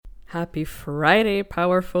Happy Friday,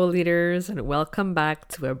 powerful leaders, and welcome back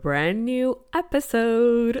to a brand new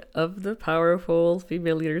episode of the Powerful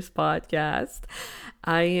Female Leaders Podcast.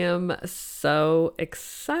 I am so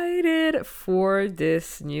excited for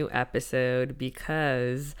this new episode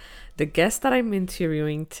because the guest that I'm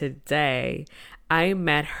interviewing today, I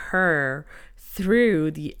met her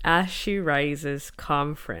through the As She Rises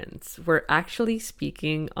conference. We're actually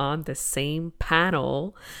speaking on the same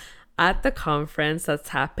panel at the conference that's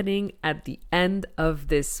happening at the end of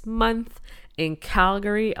this month in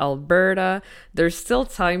Calgary, Alberta. There's still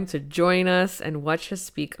time to join us and watch us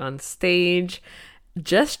speak on stage.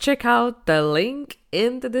 Just check out the link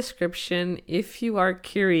in the description if you are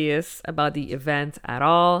curious about the event at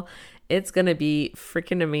all. It's going to be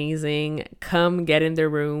freaking amazing. Come get in the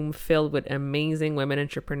room filled with amazing women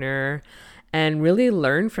entrepreneurs and really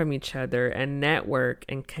learn from each other and network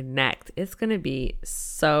and connect. It's going to be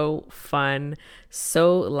so fun,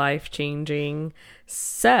 so life-changing.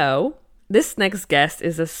 So this next guest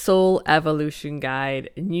is a soul evolution guide,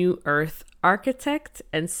 new earth architect,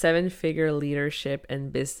 and seven-figure leadership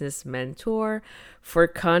and business mentor for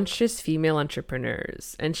conscious female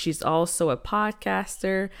entrepreneurs. And she's also a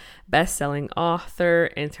podcaster, best-selling author,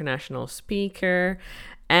 international speaker,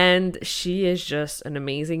 and she is just an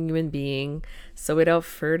amazing human being. So without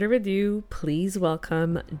further ado, please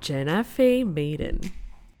welcome Jenna Faye Madden.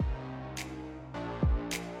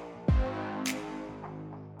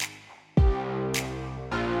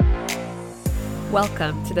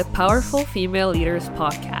 Welcome to the Powerful Female Leaders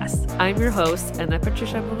Podcast. I'm your host, Anna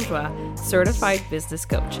Patricia Bourgeois, certified business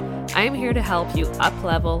coach. I am here to help you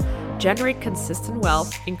up-level, generate consistent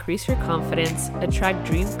wealth, increase your confidence, attract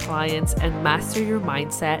dream clients, and master your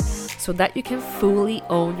mindset so that you can fully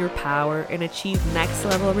own your power and achieve next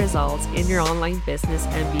level results in your online business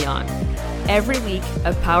and beyond. Every week,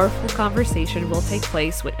 a powerful conversation will take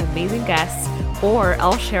place with amazing guests, or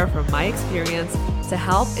I'll share from my experience to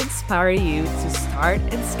help inspire you to start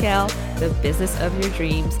and scale the business of your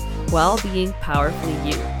dreams while being powerfully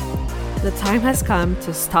you. The time has come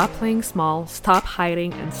to stop playing small, stop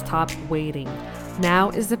hiding, and stop waiting. Now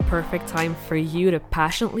is the perfect time for you to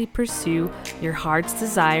passionately pursue your heart's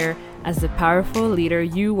desire as the powerful leader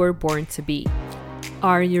you were born to be.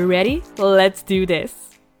 Are you ready? Let's do this.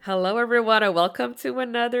 Hello, everyone, and welcome to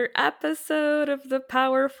another episode of the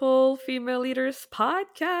Powerful Female Leaders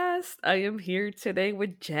Podcast. I am here today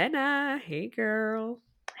with Jenna. Hey, girl.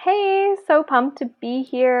 Hey, so pumped to be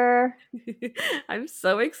here. I'm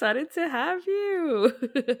so excited to have you.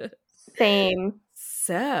 Same.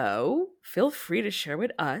 So, feel free to share with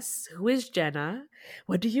us, who is Jenna,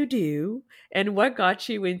 what do you do, and what got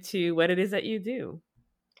you into what it is that you do?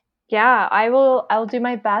 Yeah, I'll do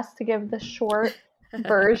my best to give the short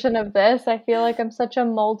version of this. I feel like I'm such a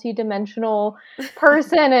multi-dimensional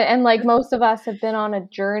person, and like most of us have been on a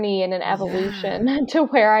journey and an evolution to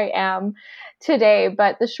where I am today.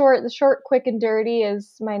 But the short, quick and dirty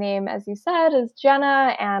is my name, as you said, is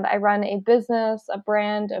Jenna, and I run a business, a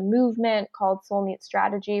brand, a movement called Soul Meet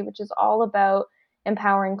Strategy, which is all about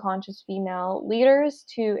empowering conscious female leaders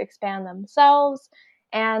to expand themselves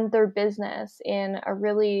and their business in a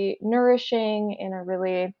really nourishing, in a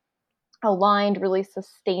really aligned, really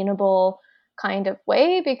sustainable kind of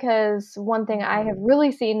way. Because one thing I have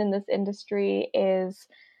really seen in this industry is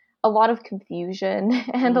a lot of confusion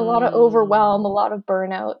and a lot of overwhelm, a lot of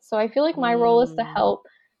burnout. So I feel like my role is to help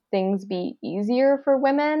things be easier for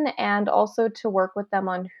women and also to work with them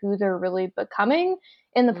on who they're really becoming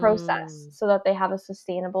in the process so that they have a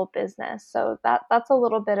sustainable business. So that's a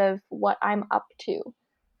little bit of what I'm up to.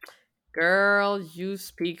 Girl, you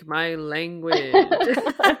speak my language.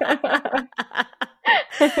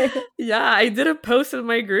 Yeah, I did a post in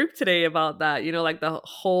my group today about that, like the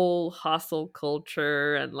whole hustle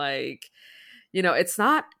culture and it's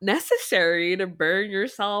not necessary to burn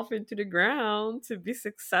yourself into the ground to be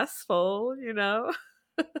successful.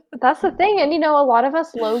 That's the thing. And, a lot of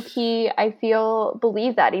us low key, I feel,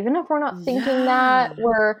 believe that even if we're not thinking that,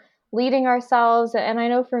 we're leading ourselves. And I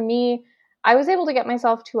know for me, I was able to get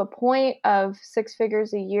myself to a point of 6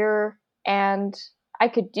 figures a year and I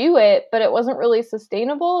could do it, but it wasn't really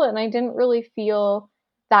sustainable and I didn't really feel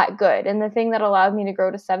that good. And the thing that allowed me to grow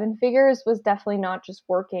to 7 figures was definitely not just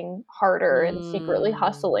working harder and secretly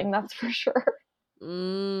hustling, that's for sure.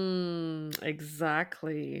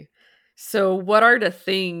 Exactly. So what are the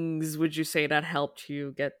things, would you say, that helped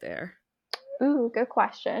you get there? Ooh, good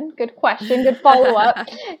question. Good follow-up.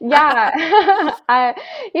 Yeah.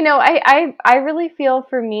 I really feel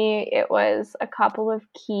for me, it was a couple of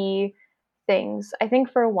key things. I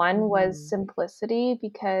think for one was Mm-hmm. simplicity,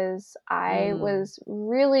 because I Mm. was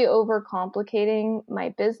really overcomplicating my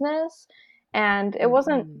business, and it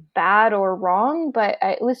wasn't Mm-hmm. bad or wrong, but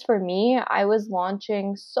at least for me, I was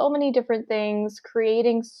launching so many different things,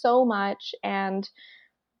 creating so much, and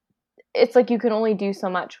it's like you can only do so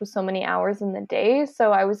much with so many hours in the day.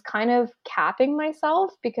 So I was kind of capping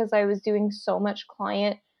myself because I was doing so much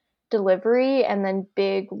client delivery and then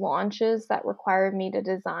big launches that required me to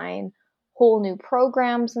design whole new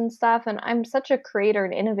programs and stuff. And I'm such a creator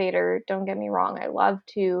and innovator. Don't get me wrong. I love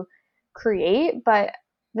to create, but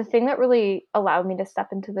the thing that really allowed me to step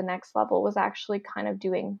into the next level was actually kind of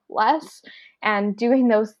doing less and doing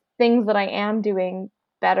those things that I am doing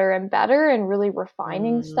better and better, and really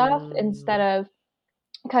refining stuff instead Mm. of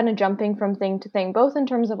kind of jumping from thing to thing, both in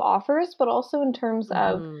terms of offers, but also in terms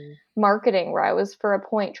of Mm-hmm. marketing, where I was for a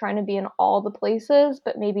point trying to be in all the places,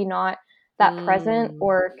 but maybe not that present Mm.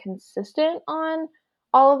 or consistent on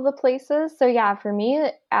all of the places. So, yeah, for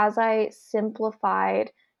me, as I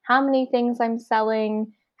simplified how many things I'm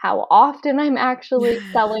selling, how often I'm actually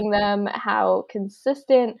selling them, how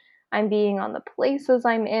consistent I'm being on the places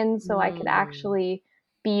I'm in, so I could Mm. actually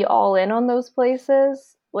be all in on those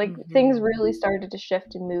places, like things Mm-hmm. really started to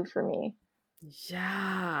shift and move for me.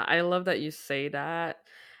 Yeah, I love that you say that.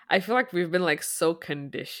 I feel like we've been like so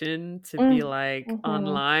conditioned to be Mm. like Mhm.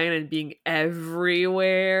 online and being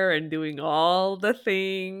everywhere and doing all the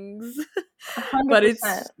things. But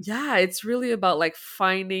it's 100%. yeah, it's really about like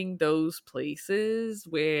finding those places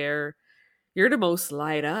where you're the most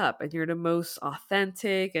light up and you're the most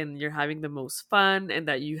authentic and you're having the most fun and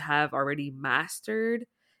that you have already mastered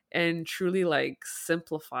and truly like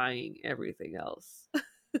simplifying everything else.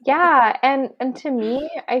 Yeah, and to me,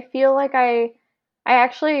 I feel like I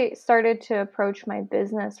actually started to approach my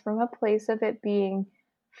business from a place of it being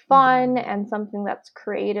fun Mhm. and something that's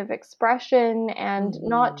creative expression, and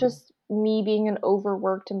not Mhm. just me being an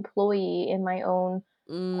overworked employee in my own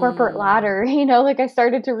corporate Mm. ladder. Like I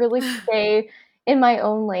started to really stay in my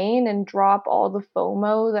own lane and drop all the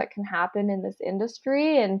FOMO that can happen in this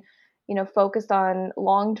industry, and focused on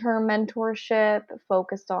long-term mentorship,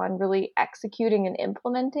 focused on really executing and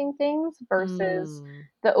implementing things versus Mm.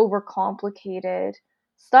 the overcomplicated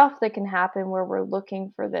stuff that can happen where we're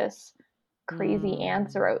looking for this crazy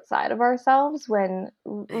answer Mm. outside of ourselves, when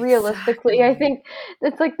realistically, I Exactly. think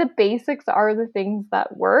it's like the basics are the things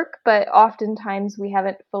that work, but oftentimes we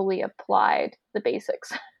haven't fully applied the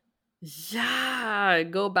basics. Yeah,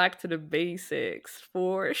 go back to the basics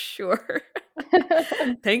for sure.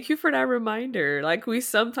 Thank you for that reminder. Like we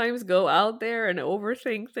sometimes go out there and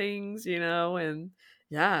overthink things, and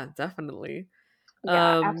yeah, definitely.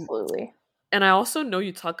 Yeah, Um absolutely. and I also know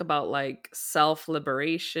you talk about like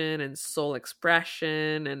self-liberation and soul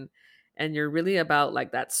expression and you're really about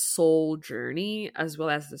like that soul journey as well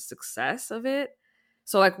as the success of it.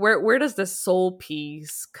 So like where does the soul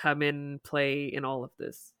piece come in play in all of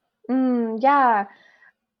this? Yeah,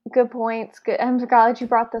 good points. Good. I'm glad you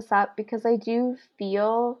brought this up, because I do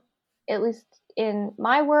feel, at least in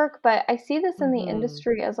my work, but I see this in the Mhm.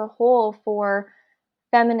 industry as a whole for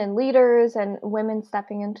feminine leaders and women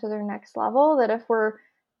stepping into their next level, that if we're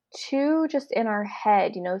too just in our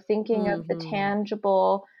head, thinking of the Mhm.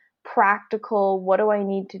 tangible, practical, what do I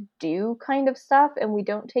need to do kind of stuff, and we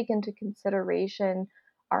don't take into consideration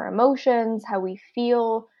our emotions, how we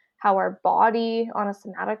feel, how our body on a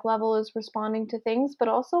somatic level is responding to things, but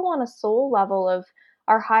also on a soul level of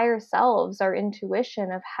our higher selves, our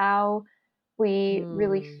intuition of how we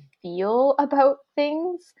really Mm. feel about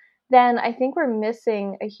things, then I think we're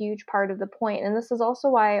missing a huge part of the point. And this is also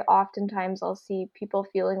why oftentimes I'll see people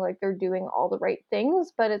feeling like they're doing all the right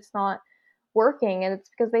things, but it's not working. And it's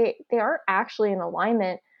because they aren't actually in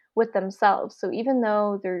alignment with themselves. So even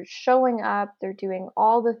though they're showing up, they're doing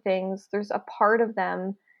all the things, there's a part of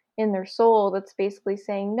them in their soul that's basically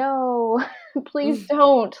saying, no, please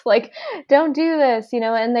don't. Like, don't do this,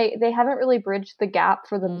 and they haven't really bridged the gap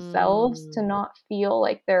for themselves to Mm. not feel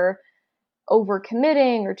like they're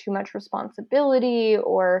overcommitting or too much responsibility,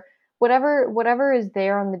 or whatever is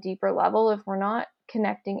there on the deeper level. If we're not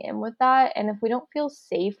connecting in with that, and if we don't feel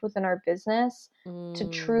safe within our business to Mm.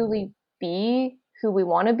 truly be who we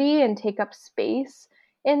want to be and take up space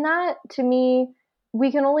in that, to me, we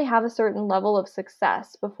can only have a certain level of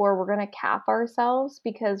success before we're going to cap ourselves,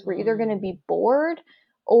 because we're either going to Mm. be bored,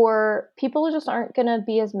 or people just aren't going to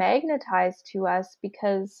be as magnetized to us,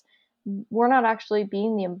 because we're not actually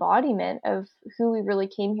being the embodiment of who we really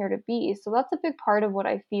came here to be. So that's a big part of what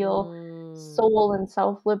I feel Mm. soul and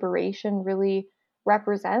self liberation really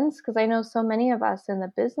represents. Because I know so many of us in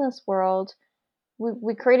the business world,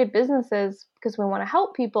 we created businesses because we want to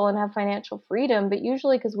help people and have financial freedom, but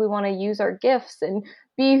usually because we want to use our gifts and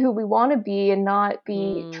be who we want to be and not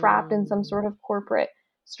be trapped in some sort of corporate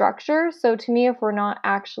structure. So to me, if we're not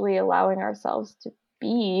actually allowing ourselves to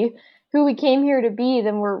be who we came here to be,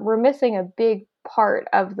 then we're missing a big part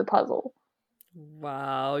of the puzzle.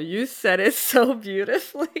 Wow, you said it so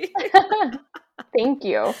beautifully. Thank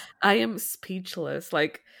you. I am speechless.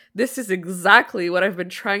 Like, this is exactly what I've been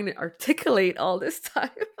trying to articulate all this time.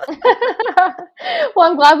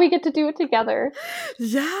 Well, I'm glad we get to do it together.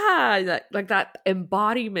 Yeah, like that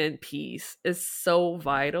embodiment piece is so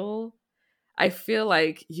vital. I feel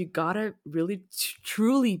like you gotta really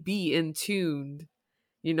truly be in tune,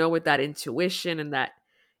 with that intuition and that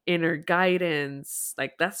inner guidance.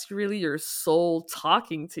 Like, that's really your soul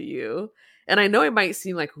talking to you. And I know it might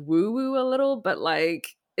seem like woo woo a little, but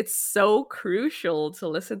like, it's so crucial to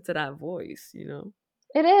listen to that voice.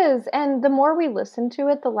 It is, and the more we listen to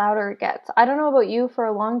it, the louder it gets. I don't know about you, for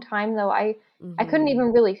a long time though, I couldn't Hmm.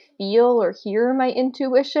 even really feel or hear my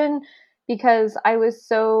intuition because I was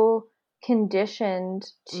so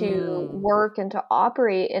conditioned to Mm. work and to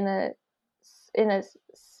operate in a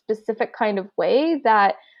specific kind of way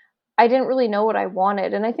that I didn't really know what I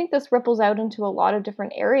wanted. And I think this ripples out into a lot of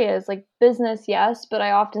different areas, like business, yes, but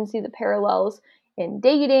I often see the parallels in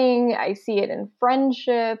dating. I see it in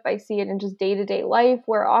friendship. I see it in just day to day life,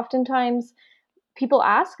 where oftentimes people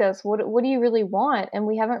ask us, what do you really want? And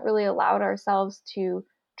we haven't really allowed ourselves to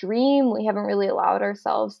dream. We haven't really allowed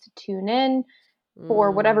ourselves to tune in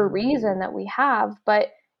for whatever reason Mm. that we have. But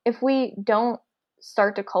if we don't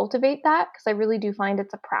start to cultivate that, because I really do find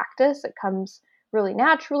it's a practice, it comes really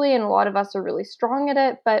naturally, and a lot of us are really strong at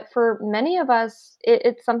it. But for many of us,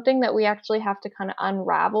 it's something that we actually have to kind of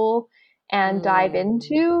unravel and dive Mm.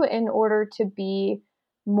 into in order to be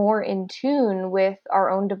more in tune with our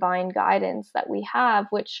own divine guidance that we have,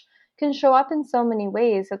 which can show up in so many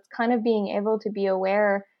ways. It's kind of being able to be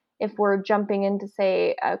aware if we're jumping into,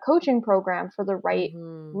 say, a coaching program for the right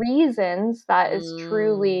Mhm. reasons, that is Mm.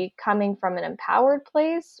 truly coming from an empowered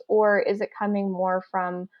place, or is it coming more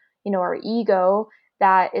from, our ego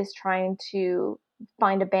that is trying to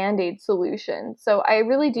find a band-aid solution. So I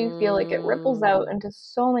really do feel like it ripples out Mm. into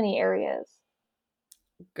so many areas.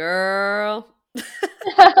 Girl,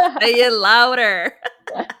 say it louder.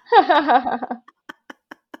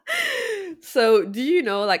 So, do you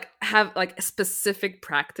know, like, have like specific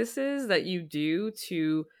practices that you do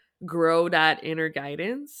to grow that inner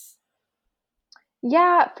guidance?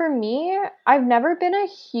 Yeah, for me, I've never been a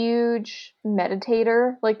huge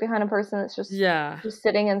meditator, like the kind of person that's just Yeah. just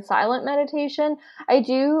sitting in silent meditation. I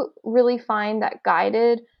do really find that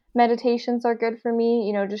guided meditations are good for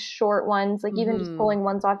me, just short ones, like even just Hmm. pulling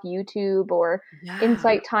ones off YouTube or Yeah.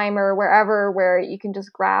 Insight Timer, wherever, where you can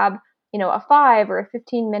just grab, a 5 or a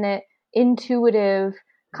 15-minute intuitive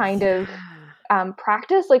kind of Yeah.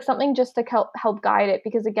 practice, like something just to help guide it.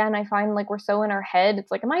 Because again, I find like we're so in our head.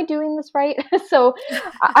 It's like, am I doing this right? So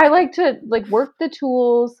I like to like work the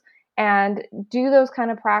tools and do those kind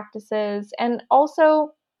of practices. And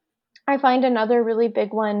also, I find another really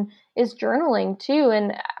big one is journaling too,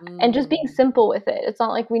 and just being Mm. simple with it. It's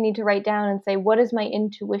not like we need to write down and say, what is my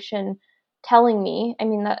intuition telling me? I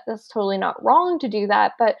mean, that's totally not wrong to do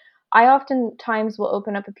that, but I oftentimes will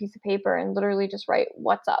open up a piece of paper and literally just write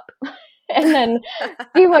what's up and then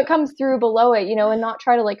see what comes through below it, and not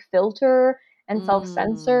try to like filter and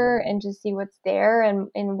self-censor, Mm. and just see what's there. And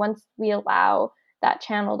once we allow that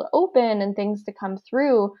channel to open and things to come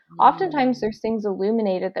through, oftentimes Mm. there's things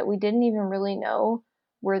illuminated that we didn't even really know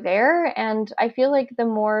were there. And I feel like the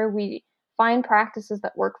more we find practices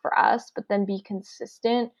that work for us, but then be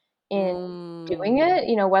consistent in doing Mm.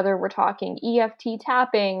 it, whether we're talking EFT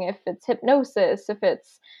tapping, if it's hypnosis, if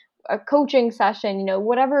it's a coaching session,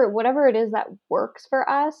 whatever it is that works for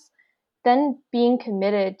us, then being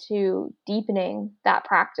committed to deepening that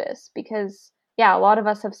practice, because yeah, a lot of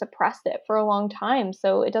us have suppressed it for a long time,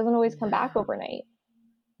 so it doesn't always come back Yeah. overnight.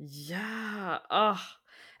 Yeah. Oh,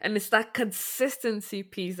 and it's that consistency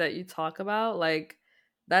piece that you talk about. Like,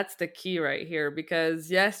 that's the key right here. Because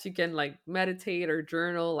yes, you can like meditate or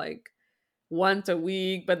journal like once a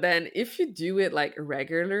week, but then if you do it like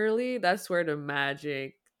regularly, that's where the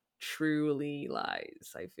magic truly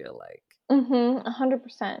lies, I feel like.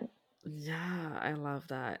 100%. Yeah, I love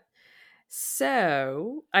that.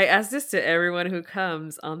 So, I ask this to everyone who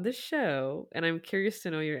comes on the show, and I'm curious to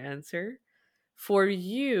know your answer. For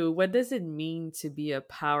you, what does it mean to be a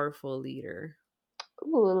powerful leader?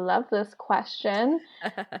 Ooh, love this question.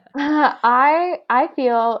 I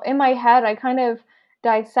feel in my head I kind of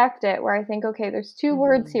dissect it, where I think, okay, there's two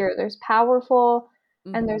words Mhm. here. There's powerful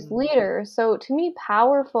and there's Mm-hmm. leaders. So to me,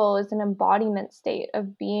 powerful is an embodiment state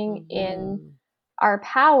of being in Mm-hmm. our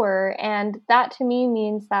power. And that to me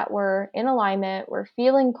means that we're in alignment, we're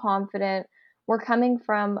feeling confident, we're coming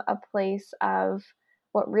from a place of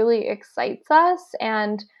what really excites us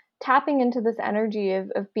and tapping into this energy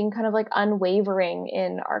of being kind of like unwavering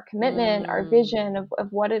in our commitment, our vision Mm.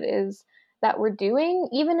 of what it is that we're doing,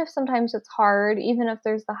 even if sometimes it's hard, even if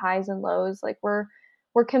there's the highs and lows, like we're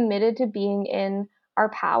committed to being in our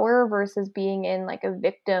power versus being in like a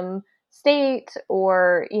victim state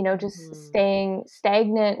or just Mhm. staying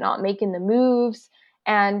stagnant, not making the moves.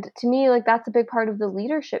 And to me, like that's a big part of the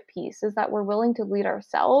leadership piece, is that we're willing to lead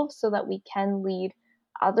ourselves so that we can lead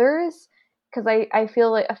others. Because I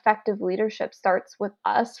feel like effective leadership starts with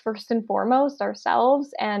us first and foremost,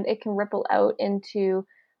 ourselves, and it can ripple out into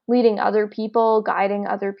leading other people, guiding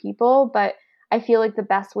other people. But I feel like the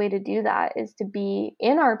best way to do that is to be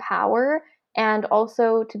in our power and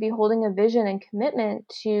also to be holding a vision and commitment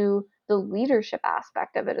to the leadership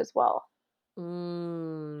aspect of it as well.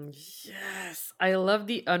 Yes. I love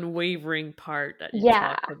the unwavering part that you Yeah,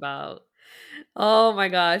 talked about. Oh my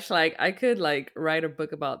gosh, like I could like write a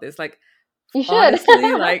book about this. Like you should.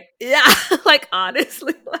 honestly, like yeah, like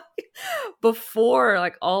honestly, like before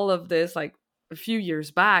like all of this, like a few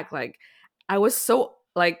years back, like I was so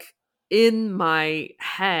like in my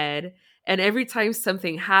head, and every time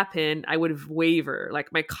something happened, I would waver.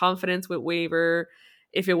 Like my confidence would waver.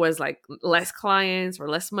 If it was like less clients or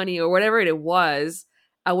less money or whatever it was,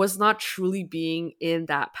 I was not truly being in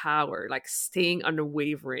that power, like staying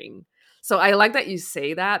unwavering. So I like that you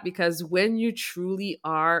say that, because when you truly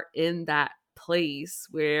are in that place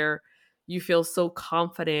where you feel so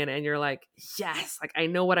confident and you're like, yes, like I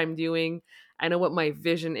know what I'm doing. I know what my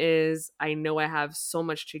vision is. I know I have so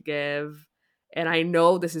much to give. And I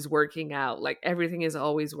know this is working out. Like everything is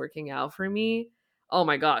always working out for me. Oh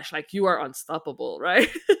my gosh, like you are unstoppable, right?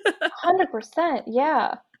 100%.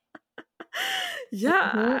 Yeah.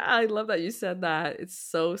 Yeah, Hmm. I love that you said that. It's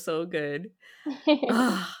so, so good.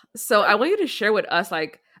 So I want you to share with us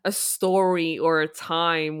like a story or a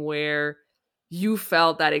time where you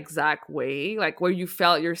felt that exact way, like where you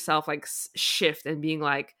felt yourself like shift and being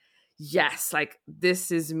like, yes, like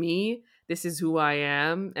this is me, this is who I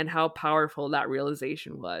am, and how powerful that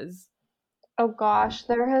realization was. Oh gosh,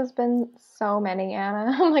 there has been so many,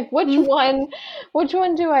 Anna. I'm like, which one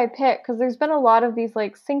do I pick? Because there's been a lot of these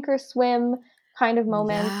like sink or swim kind of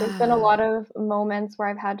moments. There's been a Yeah. lot of moments where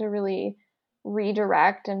I've had to really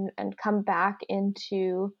redirect and come back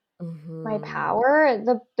into my Hmm. power.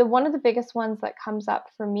 The one of the biggest ones that comes up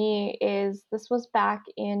for me is this was back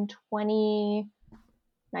in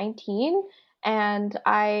 2019, and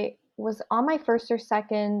I was on my first or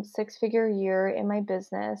second six-figure year in my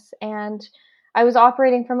business, and I was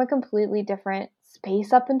operating from a completely different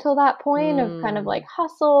space up until that point of kind of like Mm.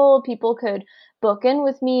 hustle. People could book in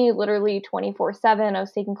with me literally 24/7. I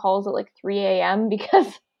was taking calls at like 3 a.m.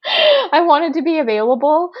 because I wanted to be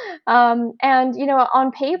available. And,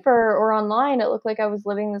 on paper or online, it looked like I was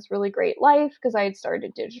living this really great life because I had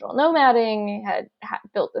started digital nomading, had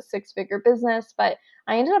built a six-figure business, but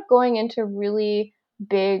I ended up going into really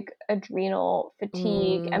big adrenal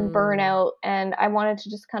fatigue and Mm. burnout, and I wanted to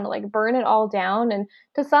just kind of like burn it all down. And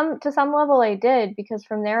to some level I did, because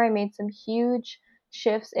from there I made some huge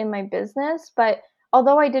shifts in my business. But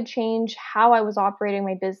although I did change how I was operating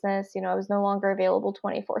my business, I was no longer available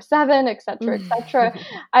 24/7, et cetera, et cetera.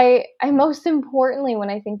 I most importantly, when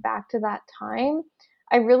I think back to that time,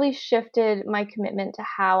 I really shifted my commitment to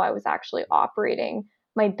how I was actually operating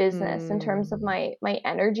my business in terms of Mm. my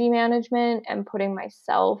energy management and putting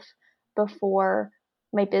myself before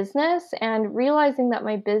my business, and realizing that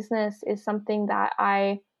my business is something that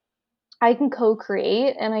I can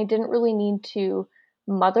co-create, and I didn't really need to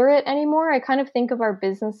mother it anymore. I kind of think of our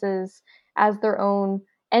businesses as their own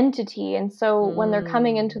entity. And so when they're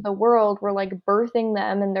coming into Mm. the world, we're like birthing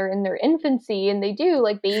them and they're in their infancy, and they do,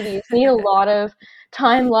 like babies, need a lot of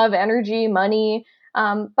time, love, energy, money.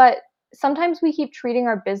 But sometimes we keep treating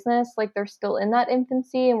our business like they're still in that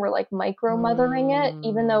infancy, and we're like micro mothering it,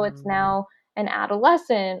 even though it's Mm. now an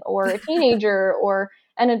adolescent or a teenager or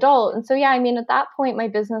an adult. And so, yeah, I mean, at that point, my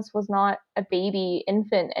business was not a baby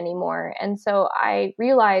infant anymore. And so I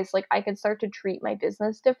realized like I could start to treat my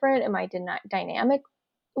business different and my dynamic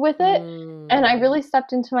with it. And I Mm. really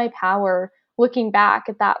stepped into my power looking back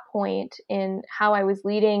at that point in how I was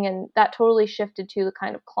leading. And that totally shifted to the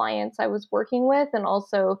kind of clients I was working with, and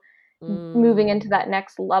also moving into Mm. that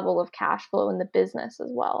next level of cash flow in the business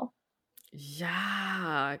as well.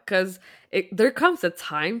 Yeah, because there comes a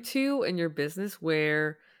time too in your business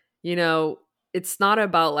where, you know, it's not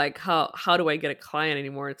about like how do I get a client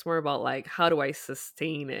anymore. It's more about like how do I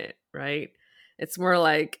sustain it, right? It's more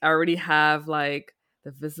like I already have like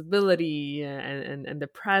the visibility and the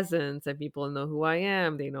presence, and people know who I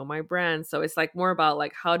am, they know my brand. So it's like more about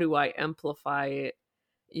like how do I amplify it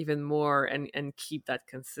even more and keep that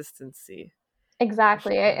consistency for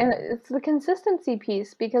Exactly. And sure. it's the consistency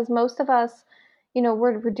piece because most of us,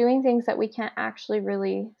 we're doing things that we can't actually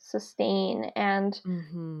really sustain. And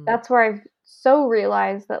Mhm. that's where I've so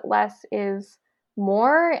realized that less is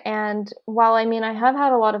more. And while I mean, I have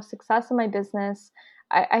had a lot of success in my business,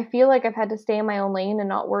 I feel like I've had to stay in my own lane and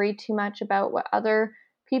not worry too much about what other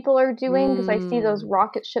people are doing because I see those Mm.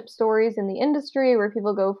 rocket ship stories in the industry where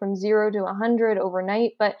people go from 0 to 100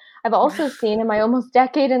 overnight. But I've also seen in my almost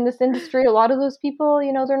decade in this industry, a lot of those people,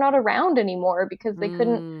 they're not around anymore because they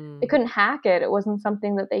Mm. couldn't hack it. It wasn't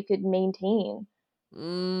something that they could maintain.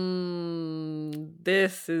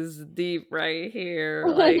 This is deep right here.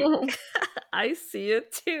 Like, I see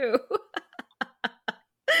it too.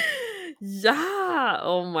 Yeah.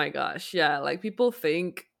 Oh my gosh. Yeah. Like, people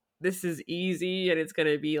think this is easy and it's going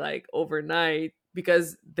to be like overnight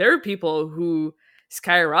because there are people who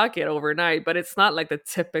skyrocket overnight, but it's not like the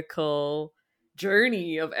typical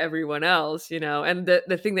journey of everyone else, you know? And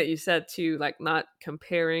the thing that you said too, like not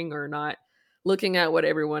comparing or not looking at what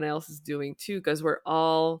everyone else is doing too, because we're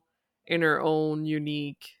all in our own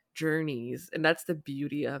unique journeys. And that's the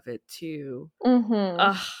beauty of it too. Mhm.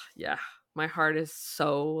 Ugh, yeah. My heart is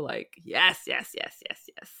so like, yes, yes, yes, yes,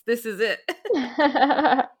 yes. This is it.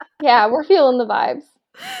 Yeah, we're feeling the vibes.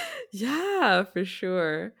 Yeah, for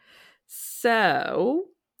sure. So,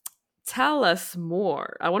 tell us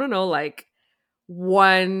more. I want to know like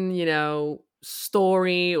one,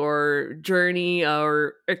 story or journey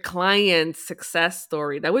or a client success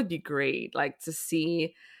story. That would be great. Like to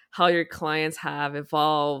see how your clients have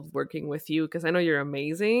evolved working with you because I know you're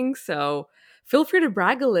amazing. So, feel free to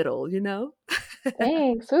brag a little.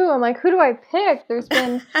 Thanks. Ooh, I'm like, who do I pick? There's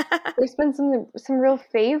been some real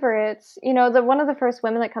favorites. The one of the first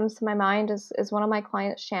women that comes to my mind is one of my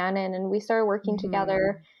clients, Shannon, and we started working Mhm.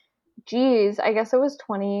 together. Geez, I guess it was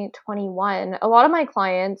 2021. A lot of my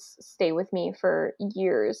clients stay with me for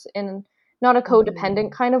years in not a codependent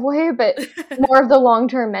Mhm. kind of way, but more of the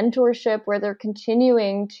long-term mentorship where they're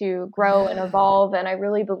continuing to grow and Yeah. evolve. And I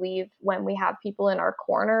really believe when we have people in our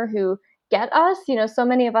corner who get us, so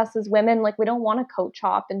many of us as women, like we don't want to coach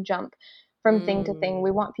hop and jump from thing to thing. We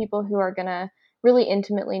Mm. want people who are gonna really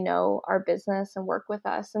intimately know our business and work with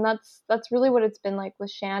us. And that's really what it's been like with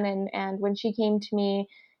Shannon. And when she came to me,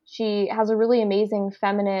 she has a really amazing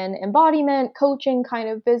feminine embodiment coaching kind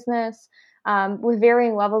of business with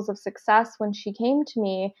varying levels of success when she came to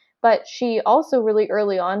me. But she also, really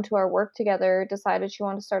early on to our work together, decided she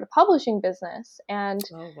wanted to start a publishing business. And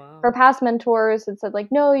Oh, her wow. past mentors had said,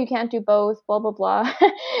 like, no, you can't do both, blah, blah, blah.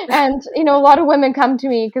 And, a lot of women come to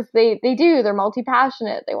me because they're multi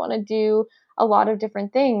passionate. They want to do a lot of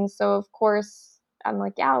different things. So, of course, I'm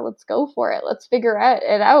like, yeah, let's go for it. Let's figure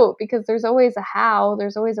it out because there's always a how,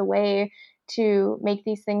 there's always a way to make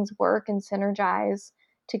these things work and synergize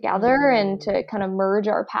together and to Mhm. kind of merge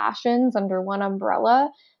our passions under one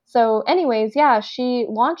umbrella. So, anyways, yeah, she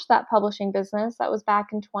launched that publishing business. That was back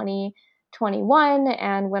in 2021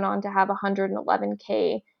 and went on to have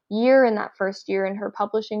 111K year in that first year in her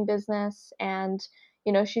publishing business. And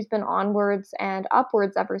she's been onwards and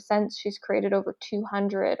upwards ever since. She's created over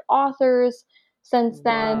 200 authors since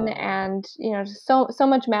then, Wow. and just so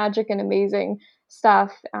much magic and amazing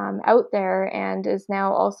stuff out there, and is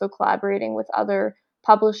now also collaborating with other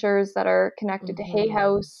publishers that are connected to Hay Mhm.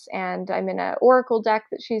 House. And I'm in a Oracle deck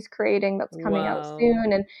that she's creating that's coming out Wow.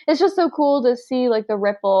 soon, and it's just so cool to see like the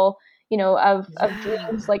ripple, of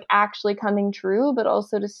dreams Yeah. like actually coming true, but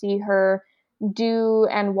also to see her do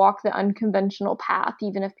and walk the unconventional path,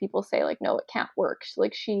 even if people say like, no, it can't work.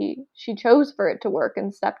 Like she chose for it to work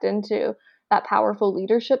and stepped into that powerful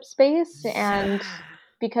leadership space. And Yeah.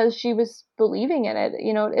 because she was believing in it,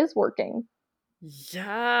 it is working.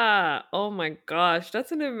 Yeah. Oh my gosh,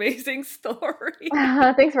 that's an amazing story.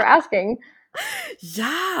 Thanks for asking.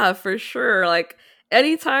 Yeah, for sure. Like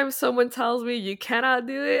anytime someone tells me you cannot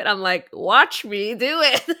do it, I'm like, watch me do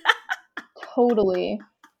it. Totally.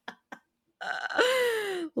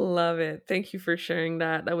 Love it. Thank you for sharing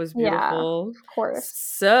that. That was Yeah, beautiful. of course.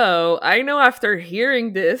 So, I know after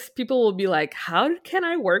hearing this, people will be like, how can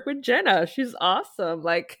I work with Jenna? She's awesome.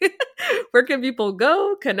 Like, where can people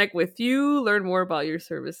go, connect with you, learn more about your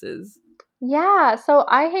services? Yeah, so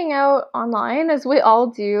I hang out online as we all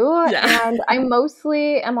do, Yeah. and I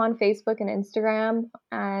mostly am on Facebook and Instagram.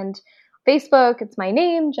 And Facebook, it's my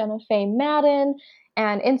name, Jenna Faye Madden,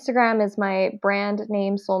 And Instagram is my brand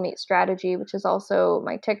name, Soulmate Strategy, which is also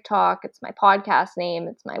my TikTok. It's my podcast name.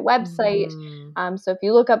 It's my website. So if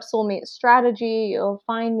you look up Soulmate Strategy, you'll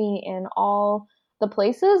find me in all the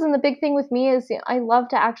places. And the big thing with me is I love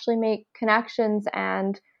to actually make connections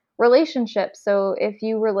and relationships. So if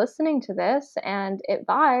you were listening to this and it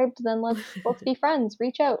vibed, then let's be friends.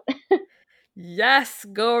 Reach out. Yes,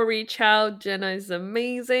 go reach out. Jenna is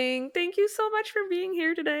amazing. Thank you so much for being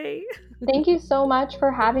here today. Thank you so much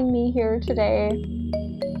for having me here today.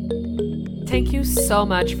 Thank you so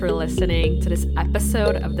much for listening to this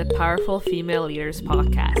episode of the Powerful Female Leaders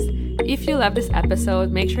podcast. If you love this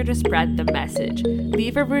episode, make sure to spread the message,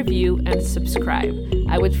 leave a review, and subscribe.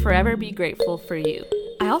 I would forever be grateful for you.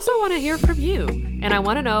 I also want to hear from you, and I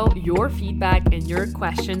want to know your feedback and your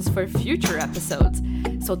questions for future episodes.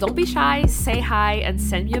 So don't be shy, say hi, and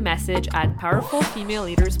send me a message at Powerful Female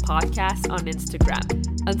Leaders Podcast on Instagram.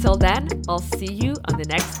 Until then, I'll see you on the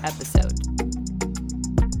next episode.